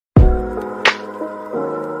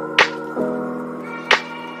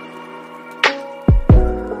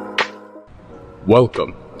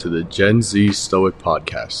Welcome to the Gen Z Stoic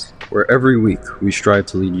Podcast, where every week we strive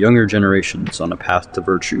to lead younger generations on a path to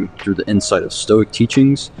virtue through the insight of Stoic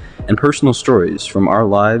teachings and personal stories from our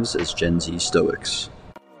lives as Gen Z Stoics.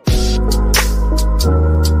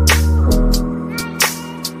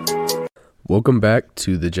 Welcome back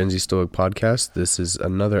to the Gen Z Stoic Podcast. This is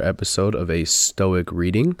another episode of a Stoic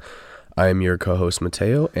reading. I am your co-host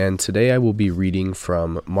Mateo, and today I will be reading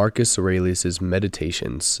from Marcus Aurelius'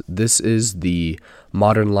 Meditations. This is the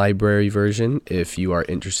modern library version if you are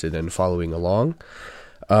interested in following along.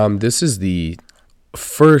 This is the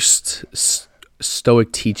first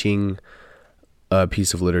Stoic teaching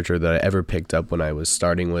piece of literature that I ever picked up when I was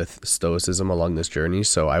starting with Stoicism along this journey,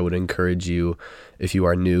 so I would encourage you, if you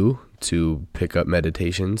are new, to pick up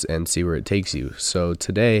Meditations and see where it takes you. So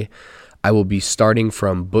today I will be starting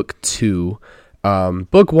from book 2.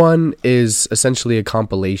 Book 1 is essentially a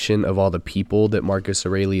compilation of all the people that Marcus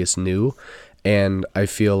Aurelius knew, and I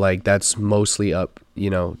feel like that's mostly up,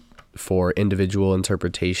 for individual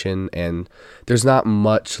interpretation, and there's not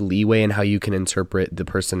much leeway in how you can interpret the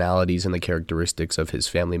personalities and the characteristics of his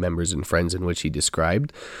family members and friends in which he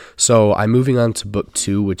described. So I'm moving on to book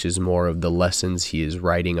 2, which is more of the lessons he is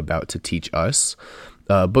writing about to teach us.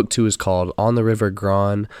 Book 2 is called On the River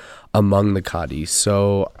Gran Among the Cadis.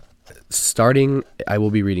 So starting, I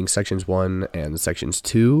will be reading sections 1 and sections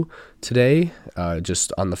 2 today,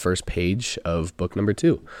 just on the first page of book number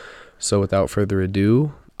 2. So without further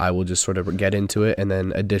ado, I will just sort of get into it and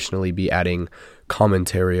then additionally be adding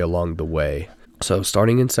commentary along the way. So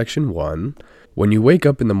starting in section 1, when you wake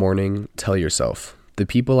up in the morning, tell yourself, the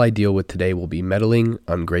people I deal with today will be meddling,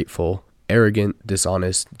 ungrateful, arrogant,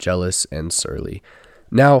 dishonest, jealous, and surly.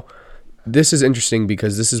 Now, this is interesting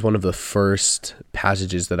because this is one of the first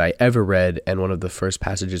passages that I ever read and one of the first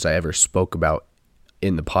passages I ever spoke about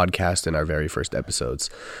in the podcast in our very first episodes.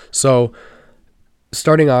 So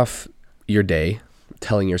starting off your day,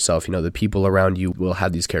 telling yourself, the people around you will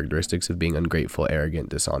have these characteristics of being ungrateful, arrogant,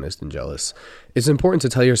 dishonest, and jealous. It's important to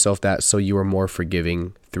tell yourself that so you are more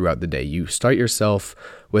forgiving throughout the day. You start yourself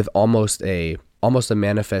with almost a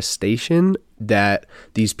manifestation that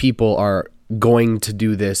these people are going to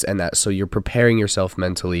do this and that, so you're preparing yourself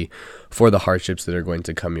mentally for the hardships that are going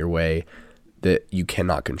to come your way that you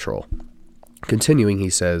cannot control. Continuing, he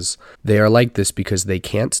says, they are like this because they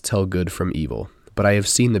can't tell good from evil. But I have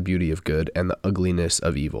seen the beauty of good and the ugliness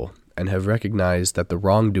of evil, and have recognized that the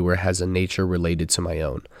wrongdoer has a nature related to my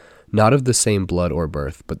own, not of the same blood or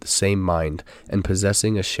birth, but the same mind, and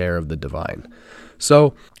possessing a share of the divine.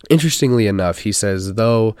 So, interestingly enough, he says,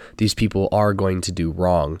 though these people are going to do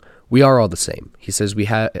wrong, we are all the same. He says they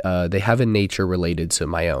have a nature related to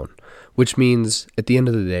my own, which means at the end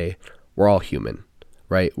of the day, we're all human.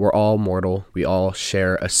 Right? We're all mortal. We all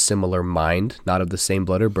share a similar mind, not of the same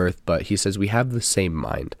blood or birth, but he says we have the same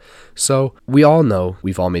mind. So we all know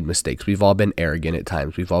we've all made mistakes. We've all been arrogant at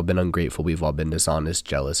times. We've all been ungrateful. We've all been dishonest,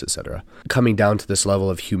 jealous, etc. Coming down to this level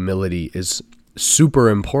of humility is super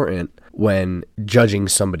important when judging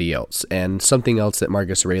somebody else. And something else that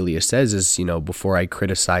Marcus Aurelius says is, before I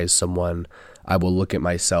criticize someone, I will look at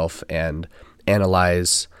myself and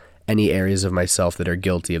analyze any areas of myself that are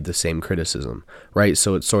guilty of the same criticism, right?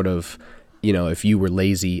 So it's sort of, if you were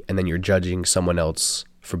lazy and then you're judging someone else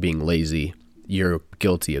for being lazy, you're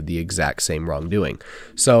guilty of the exact same wrongdoing.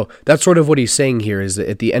 So that's sort of what he's saying here, is that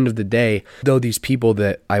at the end of the day, though these people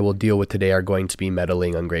that I will deal with today are going to be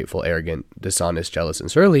meddling, ungrateful, arrogant, dishonest, jealous, and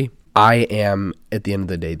surly, I am, at the end of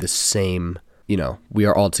the day, the same. We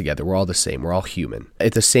are all together. We're all the same. We're all human.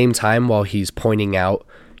 At the same time, while he's pointing out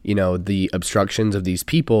the obstructions of these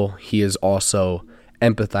people, he is also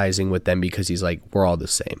empathizing with them because he's like, we're all the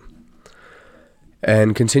same.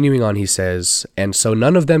 And continuing on, he says, and so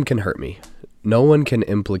none of them can hurt me. No one can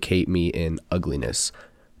implicate me in ugliness,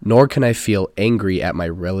 nor can I feel angry at my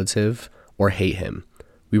relative or hate him.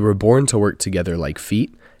 We were born to work together like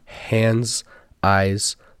feet, hands,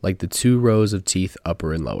 eyes, like the 2 rows of teeth,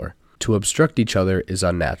 upper and lower. To obstruct each other is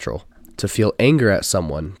unnatural. To feel anger at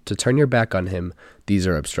someone, to turn your back on him, these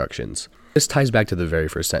are obstructions. This ties back to the very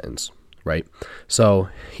first sentence, right? So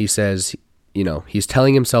he says, he's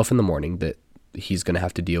telling himself in the morning that he's going to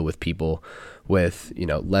have to deal with people with,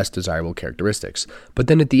 less desirable characteristics. But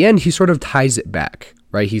then at the end, he sort of ties it back,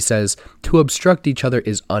 right? He says, to obstruct each other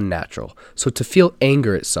is unnatural. So to feel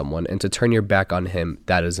anger at someone and to turn your back on him,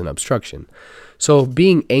 that is an obstruction. So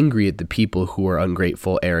being angry at the people who are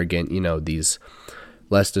ungrateful, arrogant, these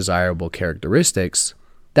less desirable characteristics,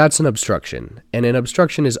 that's an obstruction. And an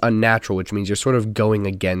obstruction is unnatural, which means you're sort of going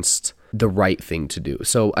against the right thing to do.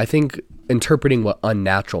 So I think interpreting what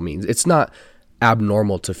unnatural means, it's not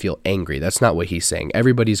abnormal to feel angry. That's not what he's saying.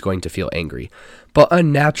 Everybody's going to feel angry. But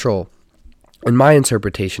unnatural, in my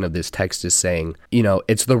interpretation of this text, is saying,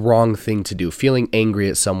 it's the wrong thing to do. Feeling angry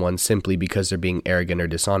at someone simply because they're being arrogant or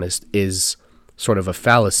dishonest is sort of a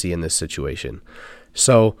fallacy in this situation.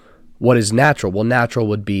 So what is natural? Well, natural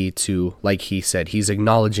would be to, like he said, he's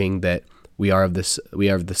acknowledging that we are of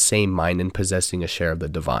the same mind and possessing a share of the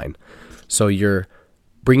divine. So you're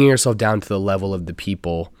bringing yourself down to the level of the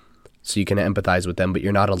people so you can empathize with them, but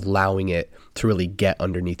you're not allowing it to really get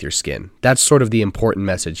underneath your skin. That's sort of the important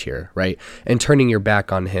message here, right? And turning your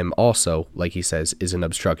back on him also, like he says, is an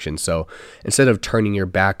obstruction. So instead of turning your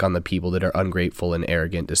back on the people that are ungrateful and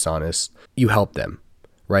arrogant, dishonest, you help them,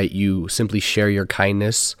 right? You simply share your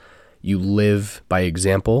kindness. You live by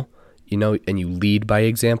example, and you lead by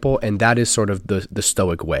example. And that is sort of the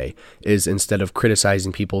Stoic way, is instead of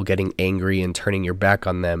criticizing people, getting angry and turning your back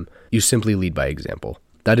on them, you simply lead by example.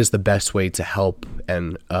 That is the best way to help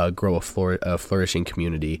and grow a flourishing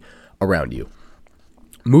community around you.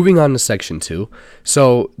 Moving on to section 2.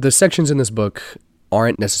 So the sections in this book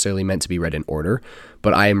aren't necessarily meant to be read in order,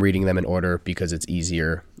 but I am reading them in order because it's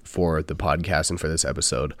easier for the podcast and for this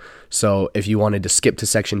episode. So if you wanted to skip to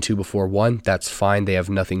section 2 before 1, that's fine. They have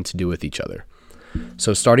nothing to do with each other.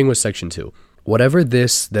 So starting with section 2. Whatever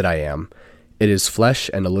this that I am, it is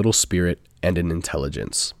flesh and a little spirit and an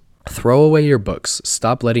intelligence. Throw away your books.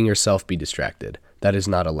 Stop letting yourself be distracted. That is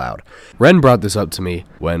not allowed. Ren brought this up to me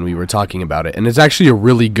when we were talking about it, and it's actually a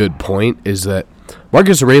really good point, is that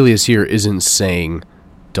Marcus Aurelius here isn't saying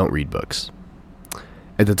don't read books.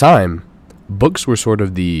 At the time, books were sort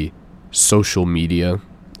of the social media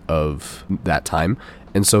of that time,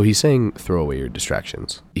 and so he's saying throw away your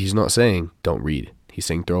distractions. He's not saying don't read. He's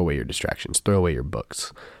saying throw away your distractions, throw away your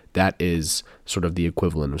books. That is sort of the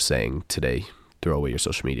equivalent of saying today, throw away your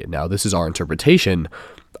social media. Now, this is our interpretation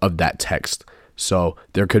of that text, so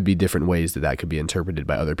there could be different ways that could be interpreted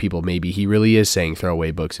by other people. Maybe he really is saying throw away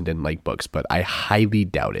books and didn't like books, but I highly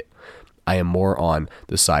doubt it. I am more on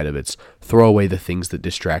the side of it's throw away the things that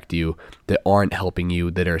distract you, that aren't helping you,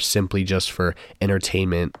 that are simply just for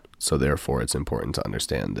entertainment. So therefore, it's important to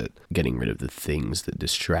understand that getting rid of the things that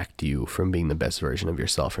distract you from being the best version of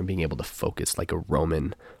yourself, from being able to focus like a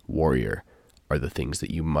Roman warrior, are the things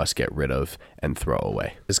that you must get rid of and throw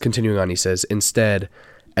away. As continuing on, he says, instead,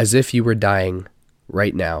 as if you were dying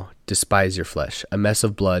right now, despise your flesh, a mess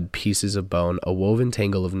of blood, pieces of bone, a woven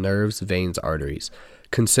tangle of nerves, veins, arteries.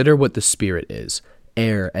 Consider what the spirit is,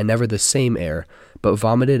 air, and never the same air, but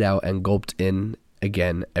vomited out and gulped in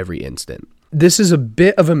again every instant. This is a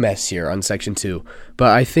bit of a mess here on section 2, but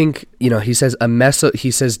I think, he says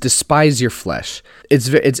he says despise your flesh.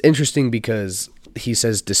 It's interesting because he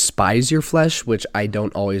says despise your flesh, which I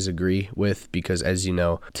don't always agree with, because as you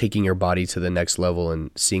know, taking your body to the next level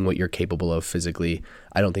and seeing what you're capable of physically,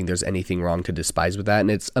 I don't think there's anything wrong to despise with that.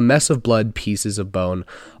 And it's a mess of blood, pieces of bone,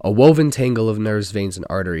 a woven tangle of nerves, veins, and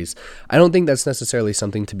arteries. I don't think that's necessarily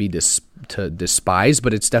something to be to despise,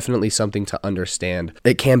 but it's definitely something to understand.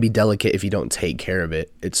 It can be delicate if you don't take care of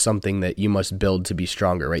it. It's something that you must build to be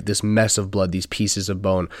stronger, right? This mess of blood, these pieces of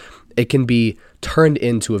bone, it can be turned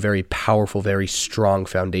into a very powerful, very strong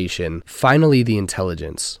foundation. Finally, the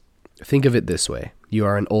intelligence. Think of it this way. You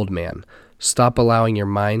are an old man. Stop allowing your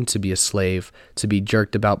mind to be a slave, to be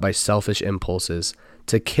jerked about by selfish impulses,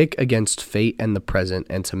 to kick against fate and the present,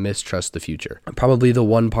 and to mistrust the future. Probably the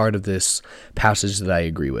one part of this passage that I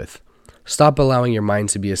agree with. Stop allowing your mind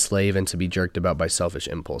to be a slave and to be jerked about by selfish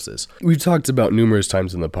impulses. We've talked about numerous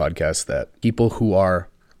times in the podcast that people who are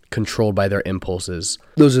controlled by their impulses,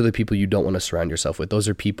 those are the people you don't want to surround yourself with. Those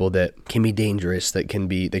are people that can be dangerous, that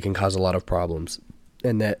can cause a lot of problems,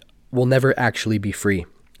 and that will never actually be free.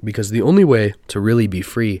 Because the only way to really be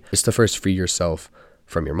free is to first free yourself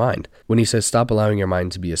from your mind. When he says stop allowing your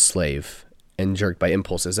mind to be a slave and jerked by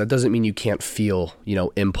impulses, that doesn't mean you can't feel,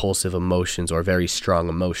 impulsive emotions or very strong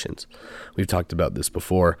emotions. We've talked about this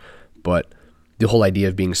before, but the whole idea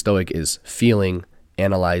of being stoic is feeling,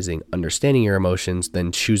 analyzing, understanding your emotions,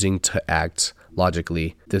 then choosing to act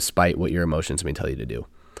logically despite what your emotions may tell you to do.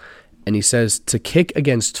 And he says to kick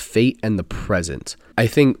against fate and the present. I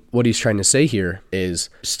think what he's trying to say here is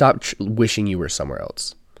stop wishing you were somewhere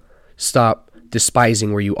else. Stop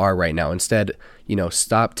despising where you are right now. Instead,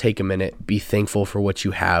 stop, take a minute, be thankful for what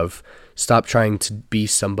you have. Stop trying to be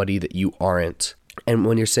somebody that you aren't. And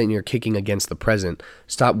when you're saying you're kicking against the present,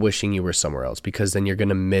 stop wishing you were somewhere else, because then you're going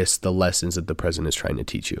to miss the lessons that the present is trying to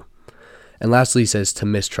teach you. And lastly, he says to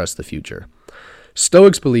mistrust the future.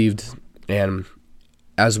 Stoics believed, and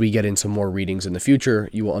as we get into more readings in the future,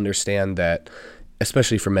 you will understand that,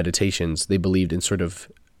 especially for meditations, they believed in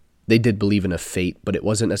they did believe in a fate, but it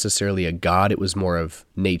wasn't necessarily a god. It was more of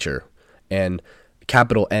nature, and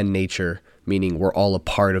capital N nature, meaning we're all a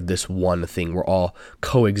part of this one thing. We're all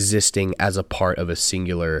coexisting as a part of a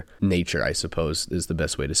singular nature, I suppose, is the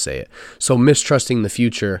best way to say it. So mistrusting the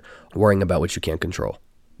future, worrying about what you can't control,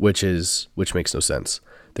 which makes no sense.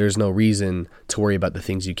 There's no reason to worry about the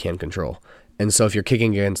things you can control. And so if you're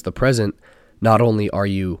kicking against the present, not only are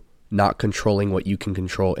you not controlling what you can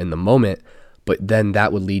control in the moment, but then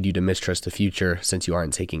that would lead you to mistrust the future since you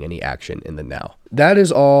aren't taking any action in the now. That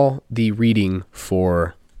is all the reading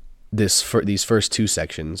for these first two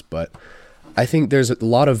sections, but I think there's a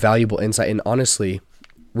lot of valuable insight, and honestly,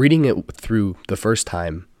 reading it through the first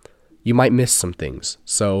time, you might miss some things.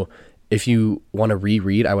 So if you want to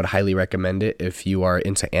reread, I would highly recommend it. If you are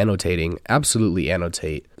into annotating, absolutely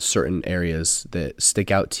annotate certain areas that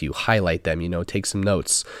stick out to you, highlight them, take some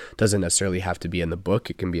notes. Doesn't necessarily have to be in the book.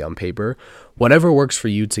 It can be on paper. Whatever works for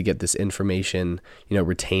you to get this information,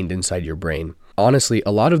 retained inside your brain. Honestly,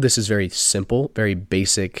 a lot of this is very simple, very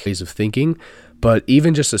basic ways of thinking, but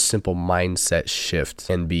even just a simple mindset shift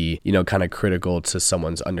can be, kind of critical to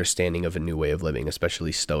someone's understanding of a new way of living,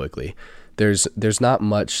 especially stoically. There's not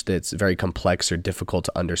much that's very complex or difficult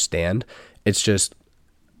to understand. It's just,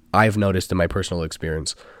 I've noticed in my personal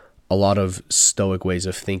experience, a lot of stoic ways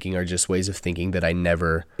of thinking are just ways of thinking that I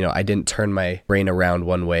never, I didn't turn my brain around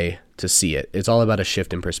one way to see it. It's all about a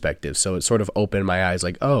shift in perspective. So it sort of opened my eyes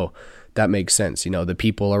like, oh, that makes sense. The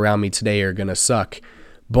people around me today are going to suck.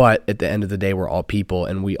 But at the end of the day, we're all people,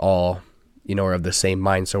 and we all, are of the same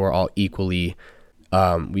mind. So we're all equally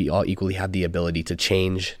have the ability to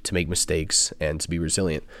change, to make mistakes, and to be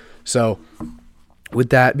resilient. So with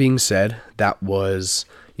that being said, that was,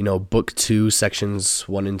 book 2, sections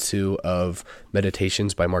 1 and 2 of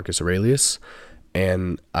Meditations by Marcus Aurelius.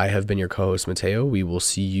 And I have been your co-host, Mateo. We will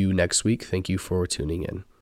see you next week. Thank you for tuning in.